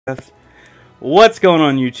What's going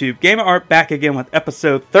on YouTube? Gamer Art back again with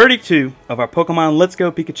episode 32 of our Pokemon Let's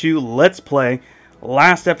Go Pikachu Let's Play.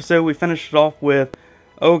 Last episode we finished it off with,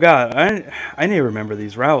 oh god, I need to remember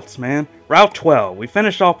these routes, man. Route 12. We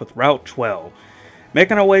finished off with Route 12.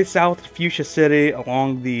 Making our way south to Fuchsia City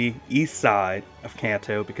along the east side of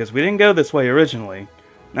Kanto because we didn't go this way originally.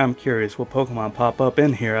 Now I'm curious what Pokemon pop up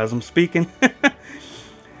in here as I'm speaking.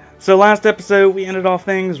 So last episode we ended off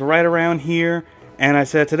things right around here. And I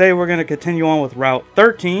said today we're going to continue on with Route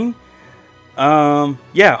 13.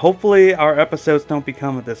 Yeah, hopefully our episodes don't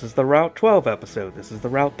become, this is the Route 12 episode, this is the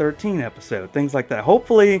Route 13 episode, things like that.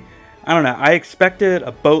 Hopefully, I don't know, I expected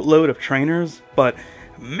a boatload of trainers, but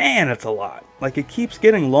man, it's a lot. Like, it keeps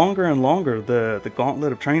getting longer and longer, the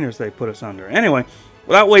gauntlet of trainers they put us under. Anyway,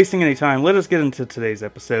 without wasting any time, let us get into today's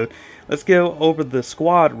episode. Let's go over the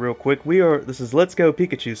squad real quick. This is Let's Go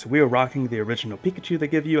Pikachu, so we are rocking the original Pikachu they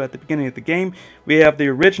give you at the beginning of the game. We have the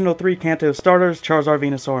original 3 Kanto starters, Charizard,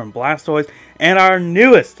 Venusaur, and Blastoise, and our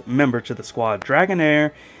newest member to the squad,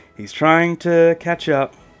 Dragonair. He's trying to catch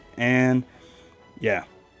up, and yeah.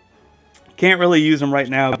 Can't really use him right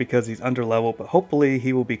now because he's under level, but hopefully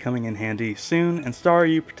he will be coming in handy soon. And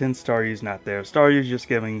Staryu, pretend Staryu's not there. Staryu's just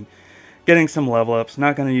getting some level ups.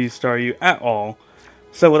 Not going to use Staryu at all.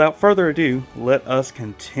 So without further ado, let us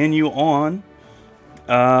continue on.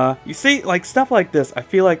 You see, like stuff like this, I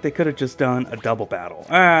feel like they could have just done a double battle.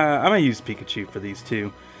 I'm going to use Pikachu for these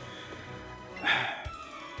two.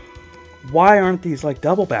 Why aren't these like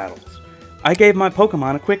double battles? I gave my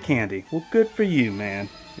Pokemon a quick candy. Well, good for you, man.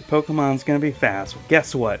 Your Pokemon's going to be fast. Well,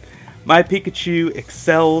 guess what? My Pikachu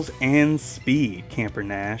excels in speed, Camper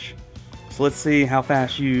Nash. So let's see how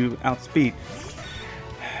fast you outspeed.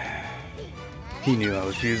 He knew I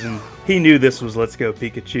was using. He knew this was Let's Go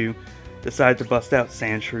Pikachu. Decided to bust out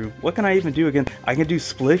Sandshrew. What can I even do again? I can do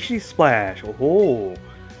Splishy Splash. Oh,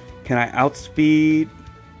 can I outspeed?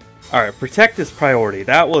 All right, Protect is priority.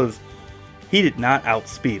 That was. He did not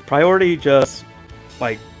outspeed. Priority just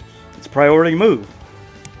like it's a priority move.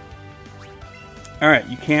 All right,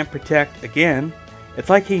 you can't protect again. It's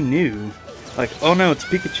like he knew. Like, oh no, it's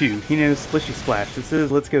Pikachu. He knows Splishy Splash. This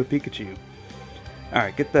is Let's Go Pikachu.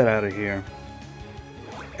 Alright, get that out of here.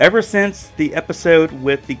 Ever since the episode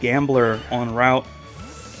with the gambler on Route...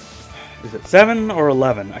 Is it 7 or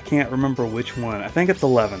 11? I can't remember which one. I think it's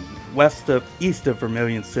 11. East of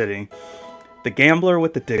Vermilion City. The gambler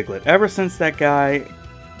with the Diglett. Ever since that guy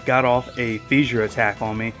got off a Fissure attack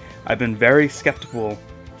on me, I've been very skeptical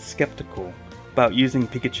about using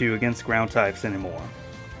Pikachu against ground types anymore.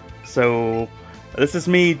 So, this is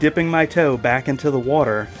me dipping my toe back into the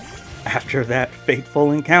water after that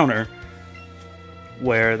fateful encounter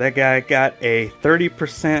where that guy got a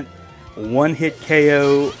 30% one-hit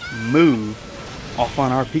KO move off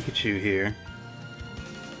on our Pikachu here.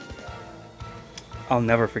 I'll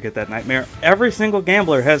never forget that nightmare. Every single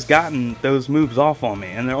gambler has gotten those moves off on me,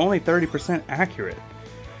 and they're only 30% accurate.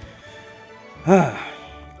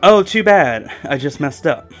 Oh, too bad. I just messed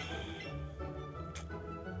up.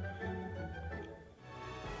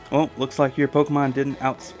 Well, looks like your Pokemon didn't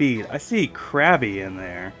outspeed. I see Krabby in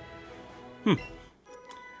there.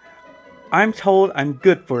 I'm told I'm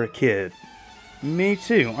good for a kid. Me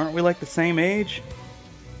too. Aren't we like the same age?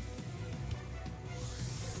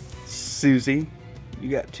 Susie, you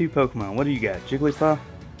got 2 Pokemon. What do you got? Jigglypuff?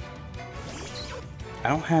 I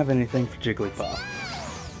don't have anything for Jigglypuff.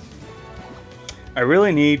 I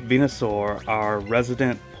really need Venusaur, our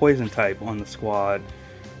resident poison type, on the squad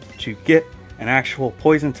to get an actual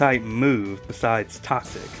poison type move besides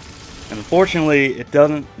Toxic. And unfortunately, it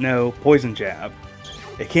doesn't know Poison Jab.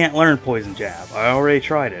 It can't learn Poison Jab. I already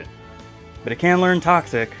tried it. But it can learn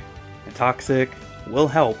Toxic, and Toxic will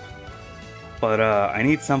help. But I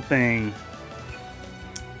need something...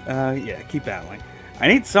 yeah, keep battling. I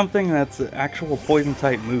need something that's an actual poison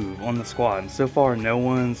type move on the squad. And so far, no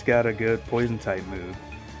one's got a good poison type move.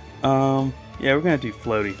 Yeah, we're gonna do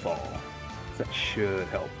Floaty Fall. That should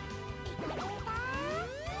help.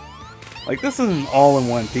 Like, this is an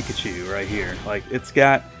all-in-one Pikachu right here. Like, it's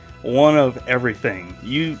got one of everything.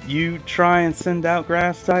 You try and send out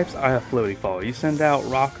grass types, I have Floaty Fall. You send out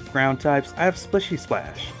rock ground types, I have Splishy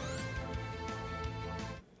Splash.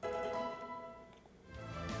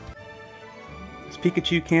 This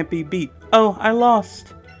Pikachu can't be beat. Oh, I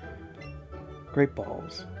lost! Great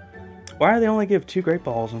Balls. Why do they only give 2 Great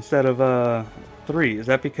Balls instead of 3? Is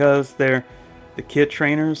that because they're the kid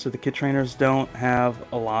trainers, so the kid trainers don't have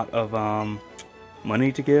a lot of money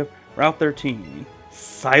to give? Route 13.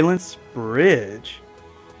 Silence Bridge.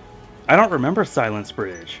 I don't remember Silence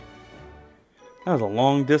Bridge. That was a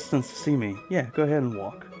long distance to see me. Yeah, go ahead and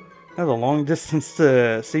walk. That's a long distance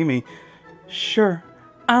to see me. Sure,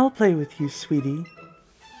 I'll play with you, sweetie.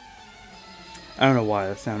 I don't know why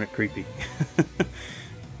that sounded creepy.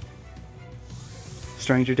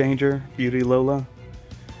 Stranger Danger, Beauty Lola.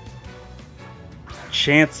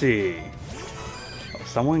 Chansey. Oh,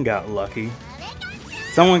 someone got lucky.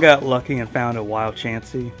 Someone got lucky and found a wild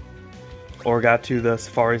Chansey. Or got to the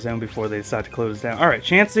Safari Zone before they decided to close down. Alright,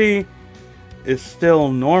 Chansey is still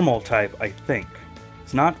normal type, I think.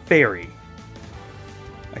 It's not fairy.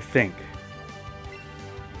 I think.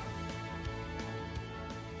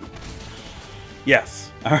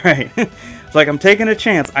 Yes. Alright. It's like I'm taking a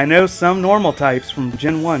chance. I know some normal types from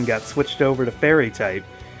Gen 1 got switched over to fairy type.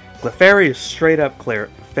 Clefairy is straight up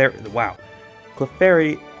wow.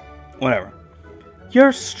 Clefairy, whatever.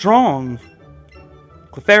 You're strong.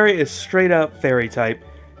 Clefairy is straight up fairy type.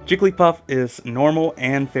 Jigglypuff is normal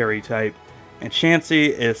and fairy type. And Chansey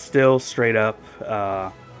is still straight up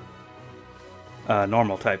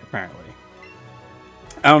normal type, apparently.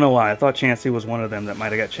 I don't know why. I thought Chansey was one of them that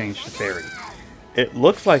might have got changed to fairy. It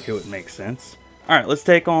looks like it would make sense. Alright, let's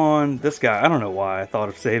take on this guy. I don't know why I thought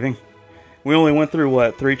of saving. We only went through,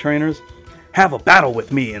 what, 3 trainers? Have a battle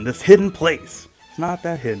with me in this hidden place. It's not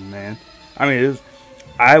that hidden, man. I mean, it is.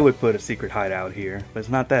 I would put a secret hideout here, but it's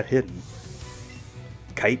not that hidden.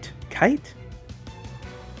 Kite? Kite?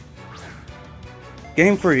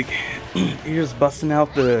 Game Freak. You're just busting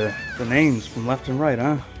out the names from left and right,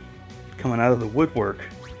 huh? Coming out of the woodwork.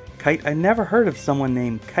 Kite? I never heard of someone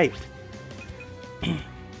named Kite.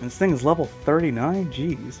 This thing is level 39?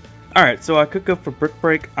 Jeez. Alright, so I could go for Brick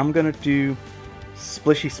Break. I'm gonna do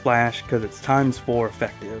Splishy Splash because it's ×4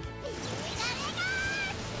 effective.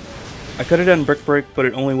 I could have done Brick Break, but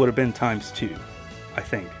it only would have been ×2, I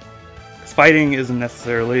think. Because fighting isn't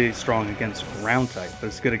necessarily strong against ground type, but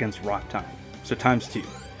it's good against rock type. So ×2.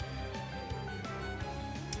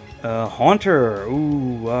 Haunter.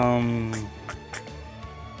 Ooh,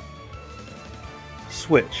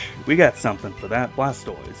 Switch. We got something for that.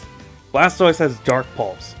 Blastoise. Blastoise has Dark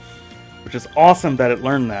Pulse, which is awesome that it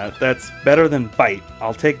learned that. That's better than Bite.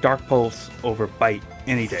 I'll take Dark Pulse over Bite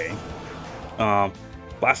any day.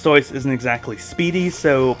 Blastoise isn't exactly speedy,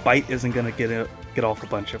 so Bite isn't going to get off a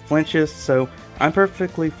bunch of flinches, so I'm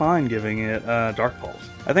perfectly fine giving it Dark Pulse.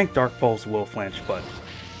 I think Dark Pulse will flinch, but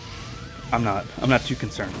I'm not too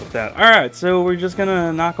concerned with that. Alright, so we're just going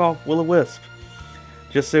to knock off Will-O-Wisp,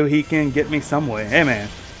 just so he can get me some way. Hey man,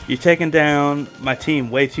 you've taken down my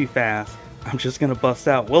team way too fast. I'm just going to bust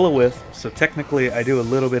out Will-O-Wisp, so technically I do a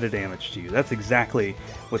little bit of damage to you. That's exactly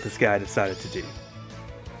what this guy decided to do.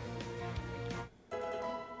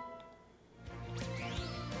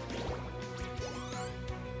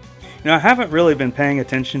 You know, I haven't really been paying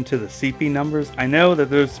attention to the CP numbers. I know that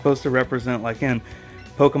they're supposed to represent, like in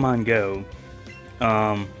Pokemon Go,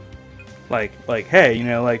 like, hey, you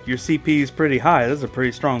know, like, your CP is pretty high. This is a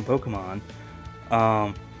pretty strong Pokemon.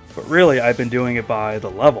 But really, I've been doing it by the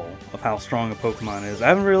level of how strong a Pokemon is. I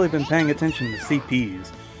haven't really been paying attention to CPs.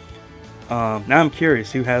 Now I'm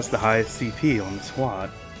curious who has the highest CP on the squad.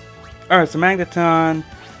 Alright, so Magneton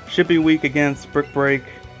should be weak against Brick Break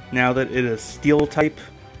now that it is Steel type.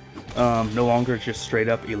 No longer just straight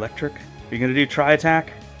up electric. You're gonna do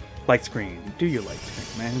Tri-Attack? Light Screen. Do your Light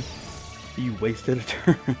Screen, man. You wasted a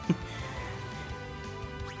turn.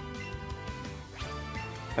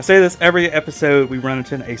 I say this every episode we run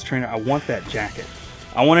into an Ace Trainer. I want that jacket.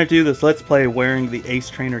 I want to do this Let's Play wearing the Ace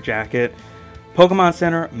Trainer jacket. Pokemon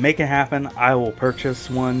Center, make it happen. I will purchase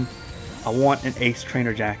one. I want an Ace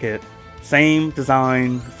Trainer jacket. Same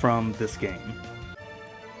design from this game.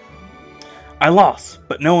 I lost,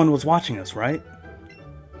 but no one was watching us, right?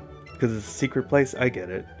 Because it's a secret place? I get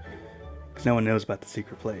it. Because no one knows about the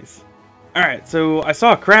secret place. Alright, so I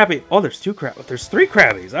saw a Krabby. Oh, there's 2 Krabbies. There's 3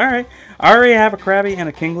 Krabbies. Alright. I already have a Krabby and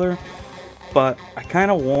a Kingler. But I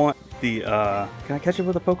kind of want the, can I catch it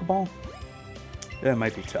with a Pokeball? That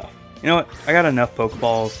might be tough. You know what? I got enough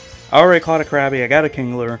Pokeballs. I already caught a Krabby. I got a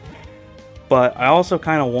Kingler. But I also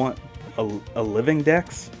kind of want a Living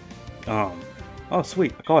Dex. Oh,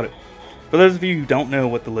 sweet. I caught it. For those of you who don't know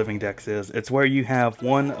what the Living Dex is, it's where you have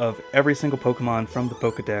one of every single Pokemon from the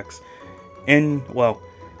Pokedex in, well,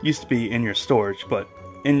 used to be in your storage, but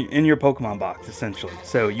in your Pokemon box, essentially.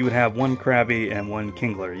 So you would have 1 Krabby and 1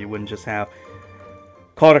 Kingler. You wouldn't just have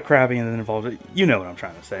caught a Krabby and then evolved it. You know what I'm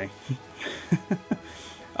trying to say.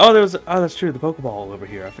 Oh, that's true, the Pokeball over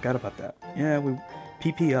here. I forgot about that. Yeah, we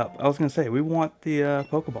PP up. I was going to say, we want the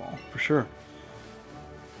Pokeball, for sure.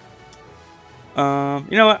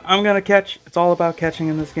 You know what? I'm gonna catch. It's all about catching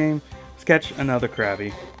in this game. Let's catch another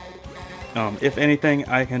Krabby. If anything,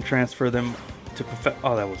 I can transfer them to perfect.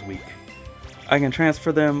 Oh, that was weak. I can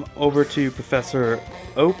transfer them over to Professor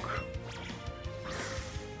Oak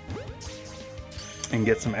and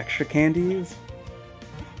get some extra candies.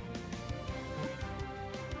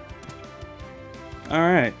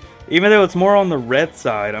 Alright, even though it's more on the red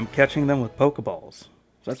side, I'm catching them with Pokeballs. So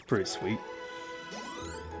that's pretty sweet.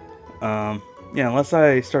 Yeah, unless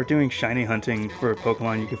I start doing shiny hunting for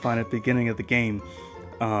Pokemon you can find at the beginning of the game,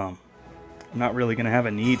 I'm not really going to have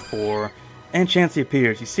a need for... And Chansey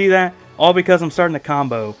appears. You see that? All because I'm starting to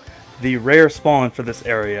combo. The rare spawn for this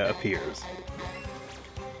area appears.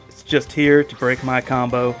 It's just here to break my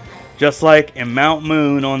combo. Just like in Mount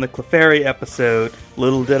Moon on the Clefairy episode,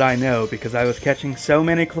 little did I know, because I was catching so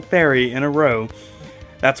many Clefairy in a row,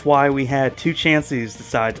 that's why we had 2 Chanseys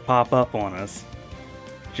decide to pop up on us.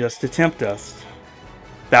 Just to tempt us.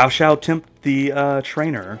 Thou shalt tempt the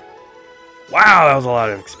trainer. Wow, that was a lot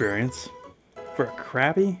of experience. For a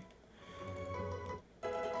Krabby?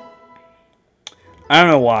 I don't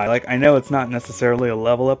know why. Like, I know it's not necessarily a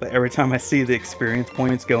level up, but every time I see the experience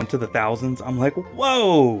points go into the thousands, I'm like,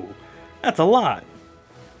 whoa! That's a lot.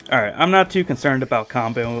 Alright, I'm not too concerned about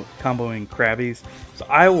comboing Krabbies, so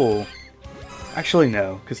I will... Actually,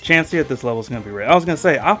 no, because Chansey at this level is going to be red. I was going to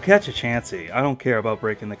say, I'll catch a Chansey. I don't care about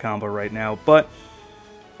breaking the combo right now, but...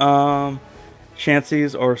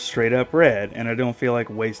 Chanseys are straight up red, and I don't feel like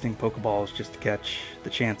wasting Pokeballs just to catch the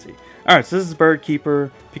Chansey. Alright, so this is Bird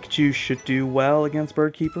Keeper. Pikachu should do well against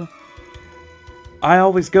Bird Keeper. I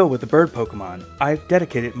always go with the bird Pokemon. I've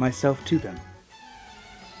dedicated myself to them.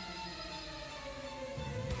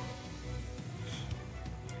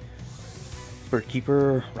 Bird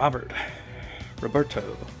Keeper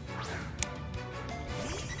Roberto.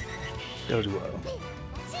 Doduo.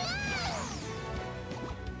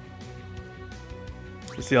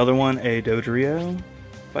 Is the other one a Dodrio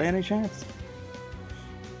by any chance?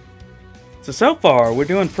 So far, we're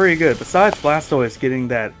doing pretty good. Besides Blastoise getting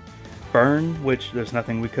that burn, which there's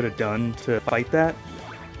nothing we could have done to fight that,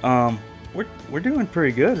 we're doing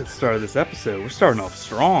pretty good at the start of this episode. We're starting off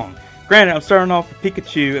strong. Granted, I'm starting off with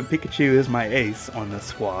Pikachu, and Pikachu is my ace on this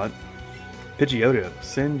squad. Pidgeotto.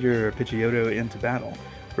 Send your Pidgeotto into battle.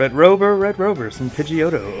 Red Rover, send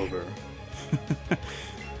Pidgeotto over.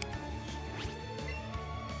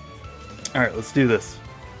 Alright, let's do this.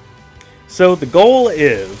 So the goal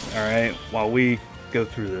is, alright, while we go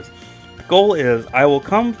through this, the goal is I will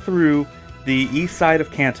come through the east side of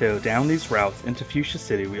Kanto down these routes into Fuchsia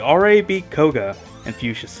City. We already beat Koga in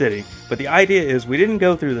Fuchsia City, but the idea is we didn't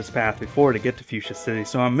go through this path before to get to Fuchsia City,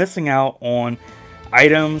 so I'm missing out on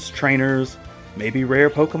items, trainers, maybe rare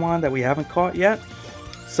Pokemon that we haven't caught yet.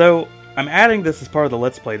 So I'm adding this as part of the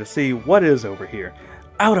Let's Play to see what is over here.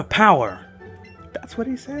 Out of power! That's what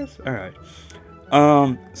he says? Alright.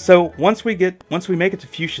 So once we make it to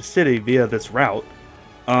Fuchsia City via this route,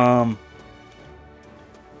 I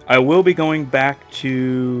will be going back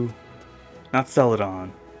to... Not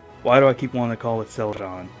Celadon. Why do I keep wanting to call it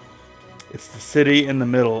Celadon? It's the city in the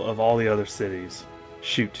middle of all the other cities.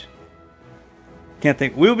 Shoot. Can't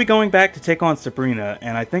think. We'll be going back to take on Sabrina,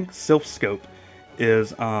 and I think Silphscope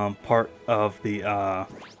is part of the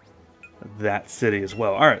that city as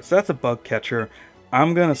well. Alright, so that's a bug catcher.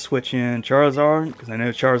 I'm going to switch in Charizard, because I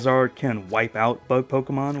know Charizard can wipe out bug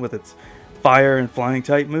Pokemon with its fire and flying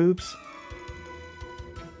type moves.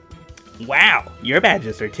 Wow, your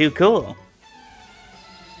badges are too cool.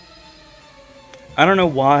 I don't know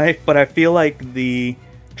why, but I feel like the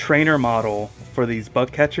trainer model for these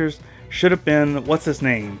bug catchers should have been, what's his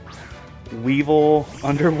name? Weevil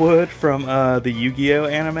Underwood from the Yu-Gi-Oh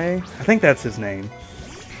anime? I think that's his name.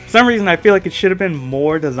 For some reason, I feel like it should have been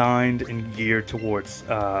more designed and geared towards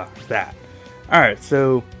that. Alright,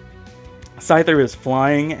 so Scyther is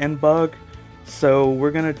flying and bug, so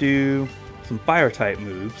we're going to do some fire type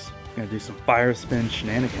moves. We're going to do some fire spin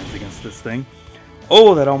shenanigans against this thing.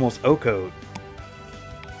 Oh, that almost OHKO'd.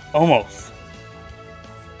 Almost.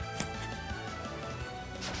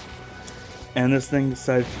 And this thing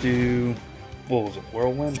decided to do, what was it,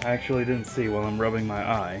 Whirlwind? I actually didn't see while I'm rubbing my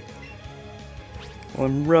eye.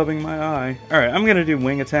 Alright, I'm going to do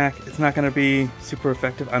Wing Attack. It's not going to be super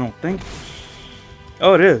effective, I don't think.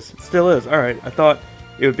 Oh, it is. It still is. Alright, I thought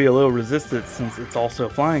it would be a little resistant since it's also a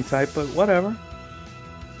flying type, but whatever.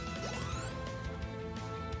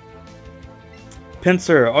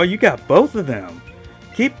 Pinsir. Oh, you got both of them.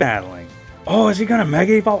 Keep battling. Oh, is he going to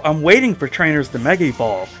Mega Evolve? I'm waiting for trainers to Mega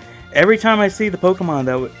Evolve. Every time I see the Pokemon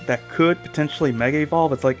that could potentially Mega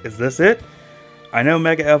Evolve, it's like, is this it? I know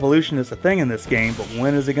Mega Evolution is a thing in this game, but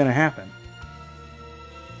when is it going to happen?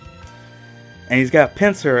 And he's got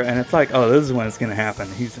Pinsir, and it's like, oh, this is when it's going to happen.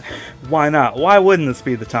 Why not? Why wouldn't this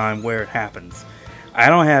be the time where it happens? I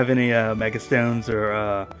don't have any Mega Stones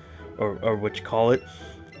or what you call it.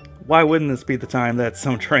 Why wouldn't this be the time that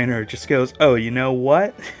some trainer just goes, oh, you know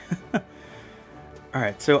what?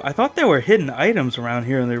 Alright, so I thought there were hidden items around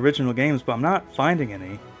here in the original games, but I'm not finding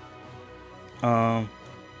any.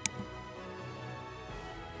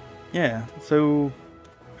 Yeah, so...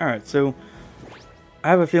 Alright, so... I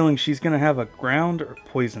have a feeling she's going to have a ground or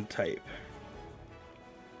poison type.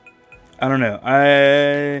 I don't know.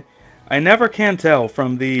 I never can tell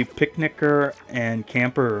from the picnicker and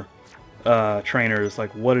camper trainers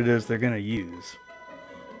like what it is they're going to use.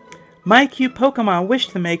 My cute Pokemon wish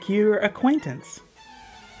to make your acquaintance.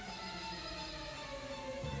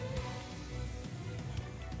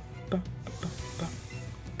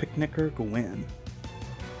 Picnicker Gwen.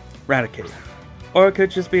 Raticate. Or it could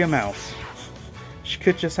just be a mouse. She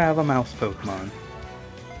could just have a mouse Pokemon.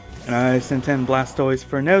 And I sent in Blastoise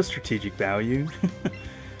for no strategic value.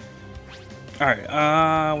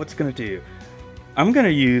 Alright, what's it gonna do? I'm gonna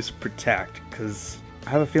use Protect, because I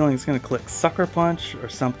have a feeling it's gonna click Sucker Punch or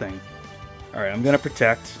something. Alright, I'm gonna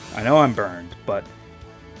Protect. I know I'm burned, but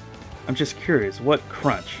I'm just curious, what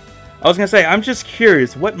Crunch? I was gonna say, I'm just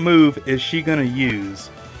curious, what move is she gonna use?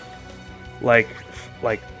 Like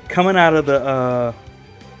coming out of the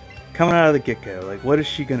get-go, like what is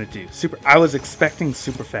she gonna do? I was expecting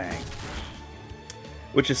Super Fang,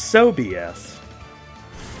 which is so BS.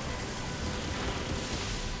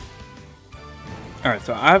 Alright,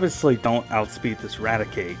 so I obviously don't outspeed this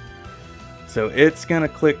Raticate, so it's gonna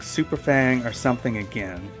click Super Fang or something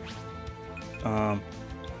again. I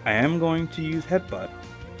am going to use Headbutt.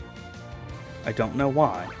 I don't know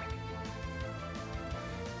why.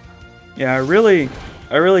 Yeah, I really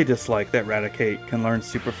dislike that Raticate can learn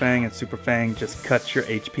Super Fang, and Super Fang just cuts your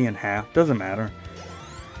HP in half. Doesn't matter.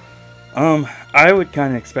 I would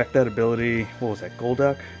kind of expect that ability. What was that,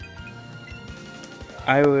 Golduck?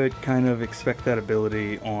 I would kind of expect that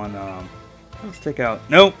ability on. Let's take out.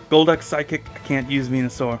 Nope, Golduck Psychic. I can't use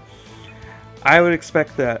Venusaur. I would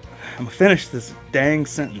expect that. I'm gonna finish this dang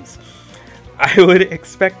sentence. I would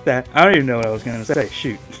expect that. I don't even know what I was gonna say.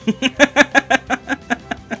 Shoot.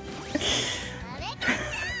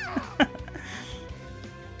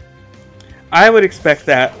 I would expect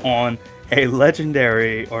that on a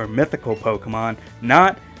legendary or mythical Pokemon,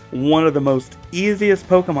 not one of the most easiest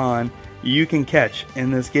Pokemon you can catch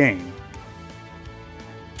in this game.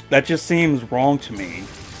 That just seems wrong to me,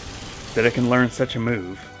 that it can learn such a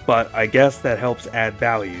move, but I guess that helps add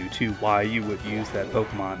value to why you would use that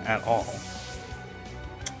Pokemon at all.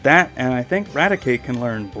 That, and I think Raticate can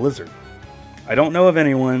learn Blizzard. I don't know of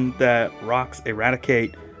anyone that rocks a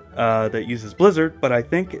Raticate that uses Blizzard, but I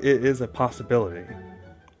think it is a possibility.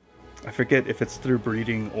 I forget if it's through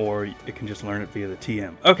breeding or it can just learn it via the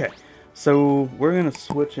TM. Okay, so we're going to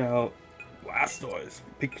switch out Blastoise,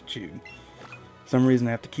 Pikachu. For some reason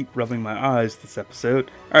I have to keep rubbing my eyes this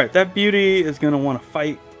episode. Alright, that beauty is going to want to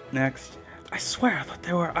fight next. I swear, I thought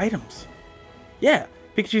there were items. Yeah,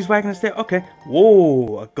 Pikachu's wagging his tail. Okay.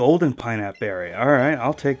 Whoa, a golden pineapple berry. Alright,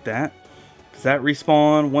 I'll take that. Does that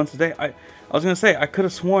respawn once a day? I was going to say, I could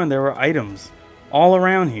have sworn there were items all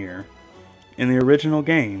around here in the original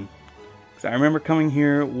game. Because I remember coming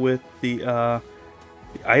here with the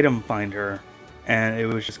item finder, and it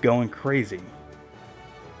was just going crazy.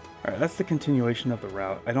 Alright, that's the continuation of the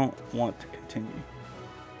route. I don't want to continue.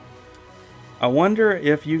 I wonder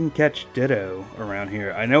if you can catch Ditto around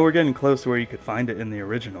here. I know we're getting close to where you could find it in the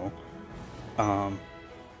original. I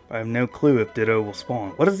have no clue if Ditto will spawn.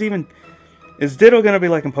 What is even... Is Ditto going to be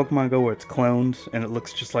like in Pokemon Go where it's cloned and it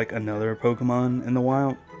looks just like another Pokemon in the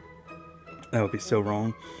wild? That would be so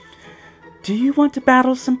wrong. Do you want to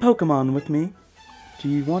battle some Pokemon with me? Do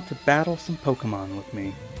you want to battle some Pokemon with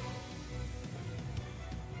me?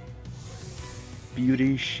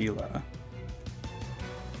 Beauty Sheila.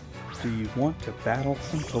 Do you want to battle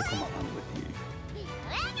some Pokemon with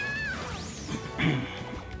you?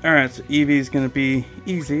 Alright, so Eevee's going to be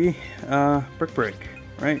easy. Brick Break,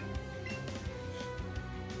 right?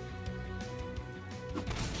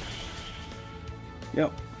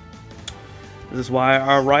 Yep. This is why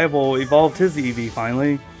our rival evolved his Eevee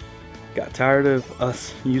finally. Got tired of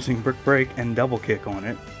us using Brick Break and Double Kick on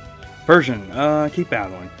it. Persian, keep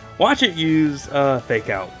battling. Watch it use Fake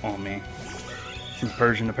Out on me. Since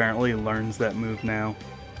Persian apparently learns that move now.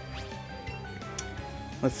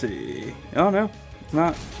 Let's see. Oh no, it's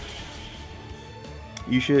not.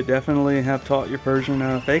 You should definitely have taught your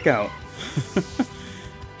Persian Fake Out.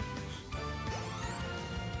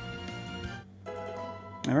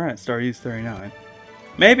 Alright, Staryu's 39.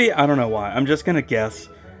 Maybe, I don't know why. I'm just gonna guess.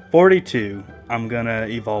 42, I'm gonna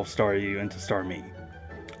evolve Staryu into Starmie.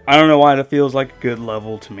 I don't know why that feels like a good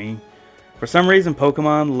level to me. For some reason,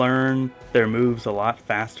 Pokemon learn their moves a lot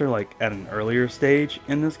faster, like at an earlier stage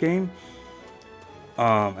in this game.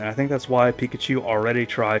 And I think that's why Pikachu already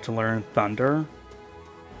tried to learn Thunder,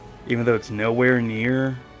 even though it's nowhere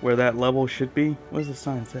near where that level should be. What does the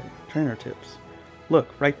sign say? Trainer tips. Look,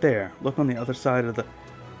 right there. Look on the other side of the...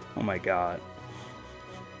 Oh my god.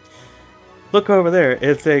 Look over there.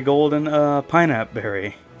 It's a golden pineapple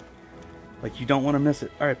berry. Like, you don't want to miss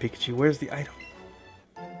it. Alright, Pikachu, where's the item?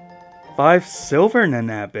 5 silver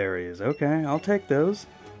Nanap berries. Okay, I'll take those.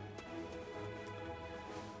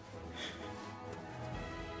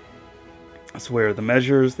 I swear, the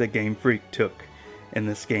measures that Game Freak took in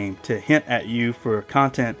this game to hint at you for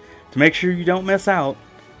content to make sure you don't miss out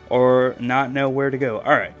or not know where to go.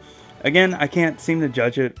 Alright, again, I can't seem to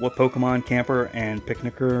judge it what Pokemon camper and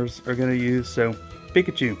picnickers are going to use, so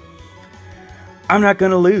Pikachu, I'm not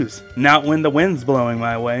going to lose. Not when the wind's blowing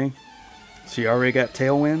my way. So you already got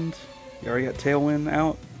Tailwind? You already got Tailwind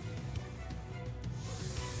out?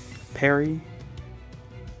 Parry?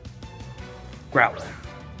 Growler.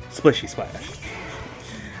 Splishy Splash.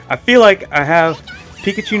 I feel like I have...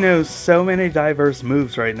 Pikachu knows so many diverse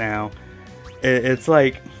moves right now. It's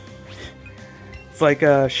like... It's like,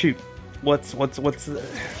 shoot. What's...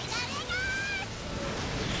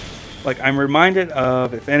 Like, I'm reminded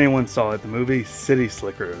of, if anyone saw it, the movie City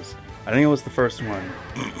Slickers. I think it was the first one.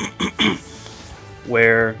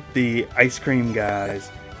 Where the ice cream guys,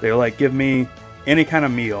 they're like, give me any kind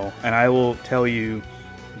of meal, and I will tell you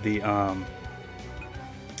the,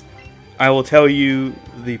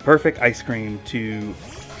 perfect ice cream to,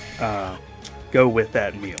 go with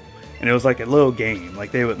that meal. And it was like a little game.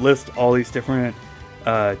 Like, they would list all these different,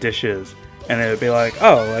 dishes, and it would be like,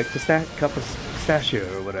 oh, like cup of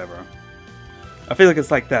pistachio or whatever. I feel like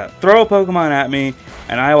it's like that. Throw a Pokemon at me,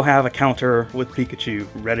 and I will have a counter with Pikachu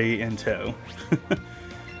ready in tow.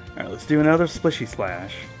 Alright, let's do another Splishy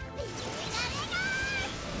Splash.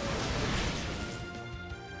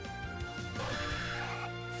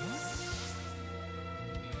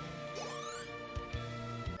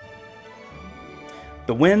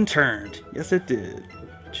 The wind turned. Yes, it did.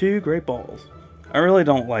 2 great balls. I really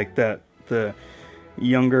don't like that the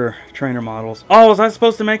younger trainer models. Oh, was I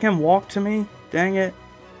supposed to make him walk to me? Dang it.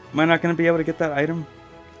 Am I not going to be able to get that item?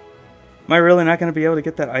 Am I really not going to be able to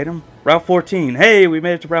get that item? Route 14. Hey, we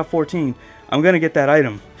made it to Route 14. I'm going to get that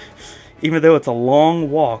item. Even though it's a long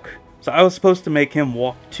walk. So I was supposed to make him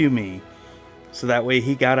walk to me. So that way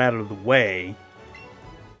he got out of the way.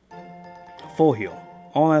 Full heal.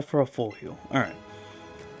 All that for a full heal. Alright.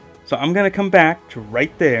 So I'm going to come back to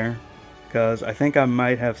right there. Because I think I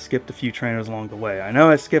might have skipped a few trainers along the way. I know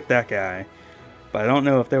I skipped that guy. But I don't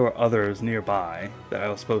know if there were others nearby that I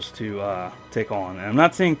was supposed to take on. And I'm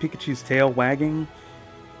not seeing Pikachu's tail wagging.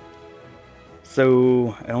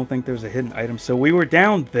 So I don't think there's a hidden item. So we were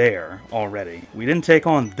down there already. We didn't take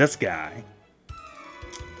on this guy.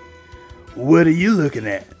 What are you looking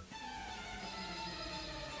at?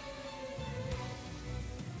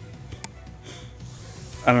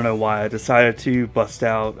 I don't know why I decided to bust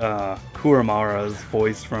out Kuramara's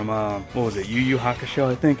voice from, what was it, Yu Yu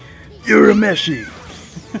Hakusho, I think. Urameshi!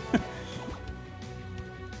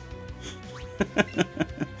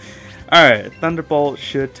 Alright, Thunderbolt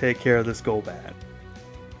should take care of this Golbat.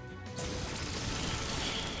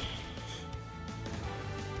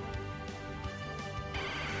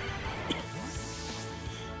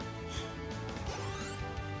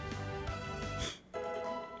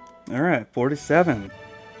 Alright, 47.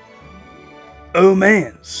 Oh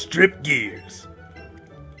man, strip gears.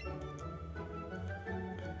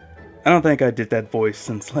 I don't think I did that voice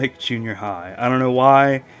since like junior high. I don't know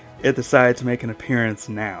why it decided to make an appearance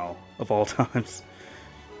now, of all times.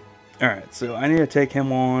 Alright, so I need to take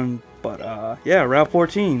him on, but yeah, Route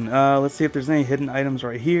 14. Let's see if there's any hidden items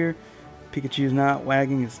right here. Pikachu's not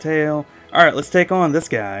wagging his tail. Alright, let's take on this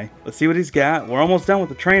guy. Let's see what he's got. We're almost done with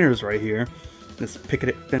the trainers right here. This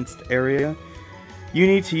picketed fenced area. You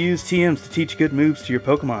need to use TMs to teach good moves to your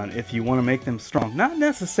Pokemon if you want to make them strong. Not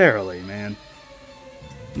necessarily, man.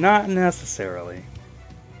 Not necessarily.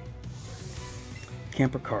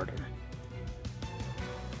 Camper Carter.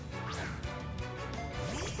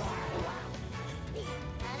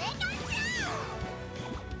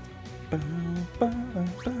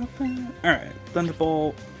 Alright,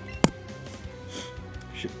 Thunderbolt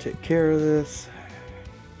should take care of this.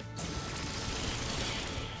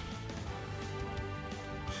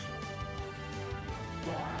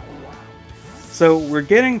 So we're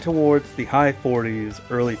getting towards the high 40s,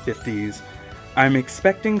 early 50s. I'm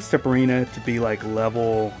expecting Sabrina to be like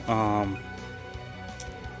level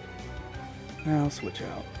I'll switch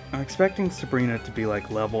out. I'm expecting Sabrina to be like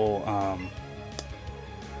level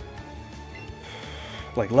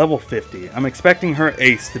 50. I'm expecting her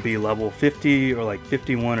ace to be level 50 or like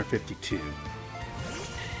 51 or 52.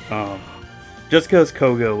 Just because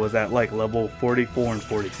Kogo was at like level 44 and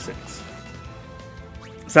 46.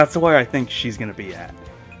 So that's where I think she's going to be at.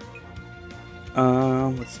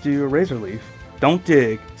 Let's do a Razor Leaf. Don't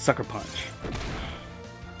dig, Sucker Punch.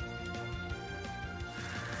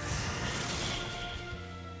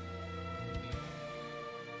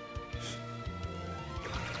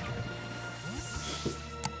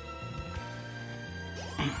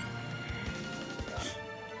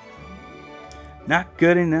 Not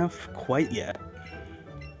good enough quite yet.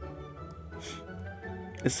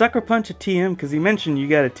 Is Sucker Punch a TM? Because he mentioned you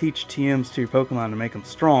gotta teach TMs to your Pokemon to make them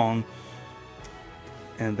strong.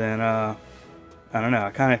 And then, I don't know, I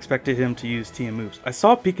kind of expected him to use TM moves. I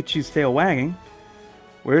saw Pikachu's tail wagging.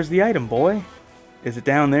 Where's the item, boy? Is it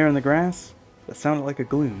down there in the grass? That sounded like a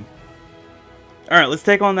Gloom. Alright, let's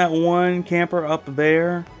take on that one camper up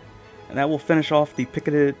there. And that will finish off the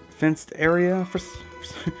picketed fenced area. For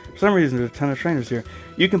some reason, there's a ton of trainers here.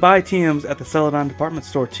 You can buy TMs at the Celadon department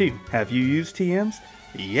store too. Have you used TMs?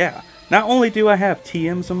 Yeah. Not only do I have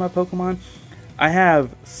TMs on my Pokemon, I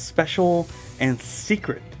have special and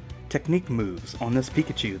secret technique moves on this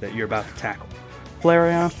Pikachu that you're about to tackle.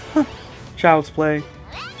 Flareon, huh. Child's Play,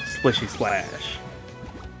 Splishy Splash.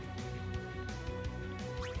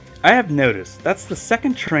 I have noticed that's the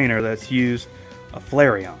second trainer that's used a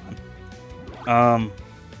Flareon.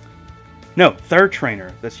 No, third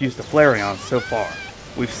trainer that's used a Flareon so far.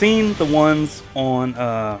 We've seen the ones on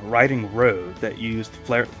Riding Road that used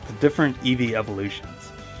the different EV evolutions.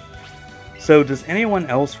 So does anyone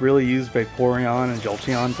else really use Vaporeon and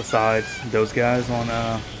Jolteon besides those guys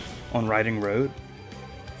on Riding Road?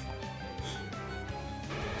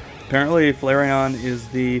 Apparently Flareon is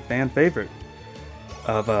the fan favorite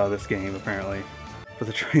of this game, apparently, for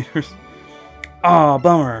the trainers. Aw,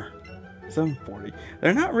 bummer. 740.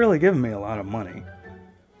 They're not really giving me a lot of money,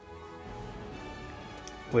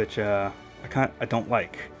 which I don't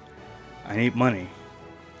like. I need money.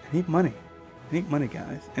 I need money. I need money,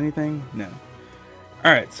 guys. Anything? No.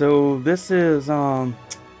 All right. So this is the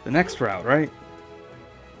next route, right?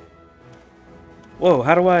 Whoa!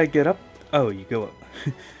 How do I get up? Oh, you go up.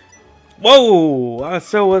 Whoa! I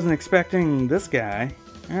so wasn't expecting this guy.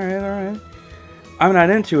 All right. All right. I'm not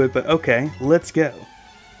into it, but okay. Let's go.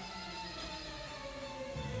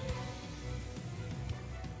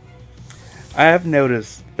 I have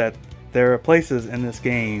noticed that there are places in this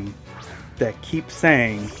game that keep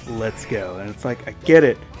saying, let's go. And it's like, I get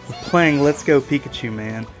it. We're playing Let's Go Pikachu,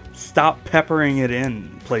 man. Stop peppering it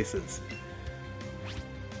in places.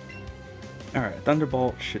 Alright,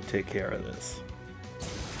 Thunderbolt should take care of this.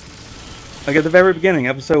 Like at the very beginning,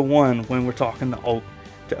 episode 1, when we're talking to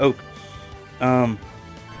Oak. They're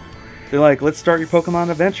like, let's start your Pokemon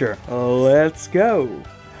adventure. Let's go.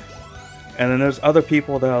 And then there's other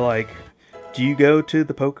people that are like, do you go to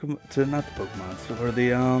the not the Pokemon, or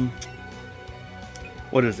the,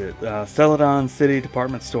 what is it? Celadon City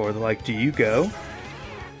Department Store. They're like, do you go?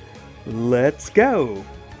 Let's go.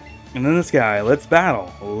 And then this guy, let's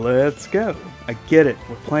battle. Let's go. I get it.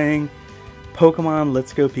 We're playing Pokemon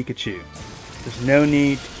Let's Go Pikachu. There's no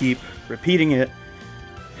need to keep repeating it.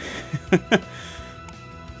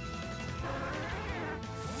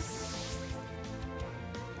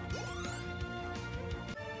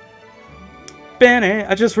 Benny!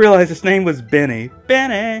 I just realized his name was Benny.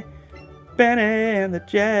 Benny! Benny and the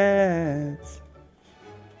Jets!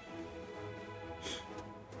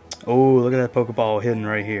 Oh, look at that Pokeball hidden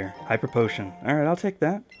right here. Hyper Potion. Alright, I'll take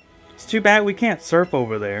that. It's too bad we can't surf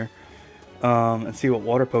over there. And see what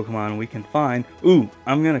water Pokemon we can find. Ooh,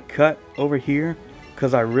 I'm gonna cut over here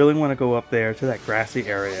because I really want to go up there to that grassy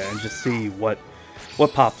area and just see what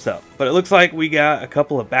pops up. But it looks like we got a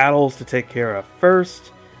couple of battles to take care of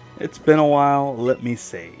first. It's been a while. Let me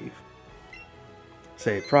save.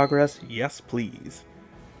 Save progress. Yes, please.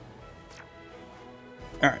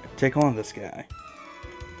 Alright, take on this guy.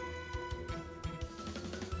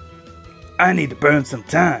 I need to burn some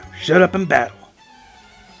time. Shut up and battle.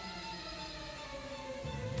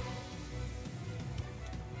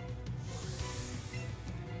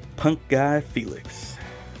 Punk guy Felix.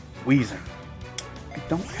 Weezing. I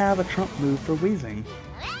don't have a trump move for Weezing.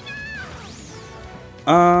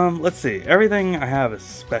 Let's see. Everything I have is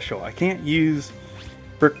special. I can't use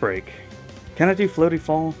Brick Break. Can I do Floaty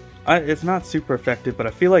Fall? It's not super effective, but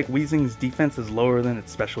I feel like Weezing's defense is lower than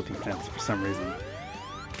its special defense for some reason.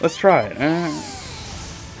 Let's try it.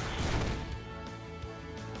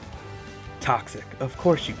 Toxic. Of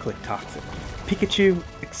course you click Toxic. Pikachu,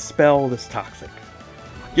 expel this Toxic.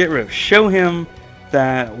 Get rid of. Show him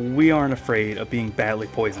that we aren't afraid of being badly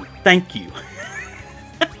poisoned. Thank you.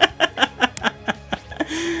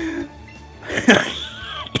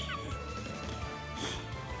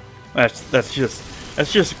 That's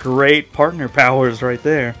just great partner powers right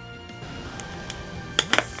there.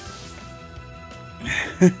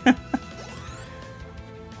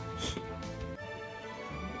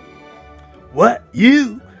 What?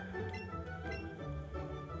 You?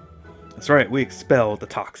 That's right, we expelled the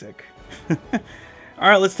Toxic.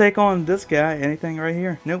 Alright, let's take on this guy. Anything right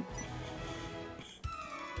here? Nope.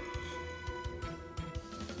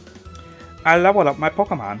 I leveled up my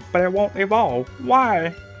Pokemon, but it won't evolve.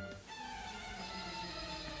 Why?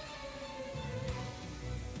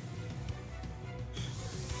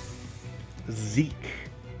 Zeke.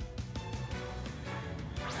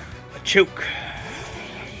 A choke.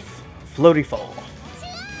 Floaty fall.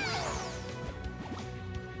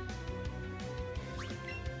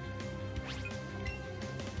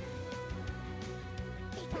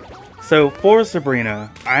 So for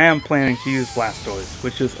Sabrina, I am planning to use Blastoise,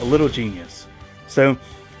 which is a little genius. So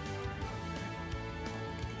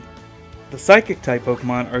the Psychic type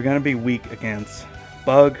Pokemon are going to be weak against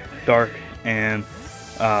Bug, Dark, and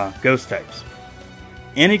Ghost types.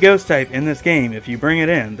 Any Ghost type in this game, if you bring it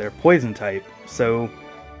in, they're Poison type. So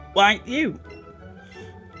why you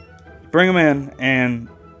bring them in and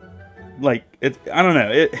like it? I don't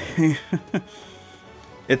know. It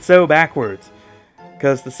it's so backwards.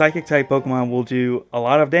 Because the Psychic type Pokemon will do a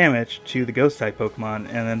lot of damage to the Ghost type Pokemon,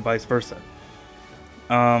 and then vice versa.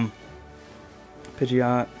 Pidgeot.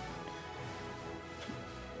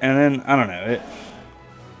 And then, I don't know.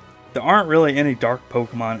 There aren't really any Dark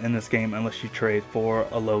Pokemon in this game unless you trade for a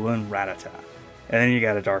Alolan Rattata. And then you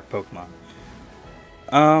got a Dark Pokemon.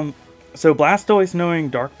 So Blastoise knowing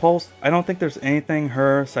Dark Pulse, I don't think there's anything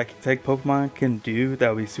her Psychic type Pokemon can do that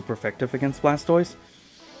would be super effective against Blastoise.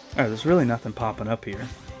 Alright, there's really nothing popping up here.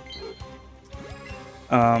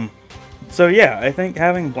 So yeah, I think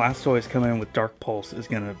having Blastoise come in with Dark Pulse is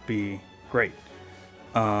going to be great.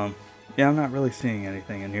 Yeah, I'm not really seeing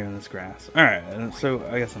anything in here in this grass. Alright, so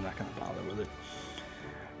I guess I'm not going to bother with it.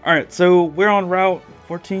 Alright, so we're on Route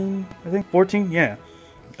 14, I think? 14? Yeah.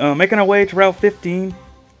 Making our way to Route 15.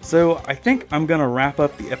 So I think I'm going to wrap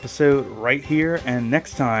up the episode right here, and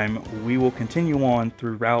next time we will continue on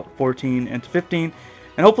through Route 14 into 15.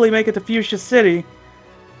 And hopefully make it to Fuchsia City.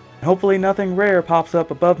 And hopefully nothing rare pops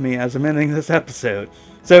up above me as I'm ending this episode.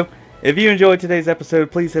 So, if you enjoyed today's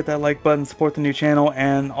episode, please hit that like button, support the new channel,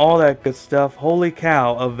 and all that good stuff. Holy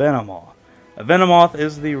cow, a Venomoth. A Venomoth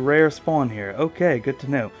is the rare spawn here. Okay, good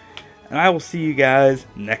to know. And I will see you guys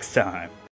next time.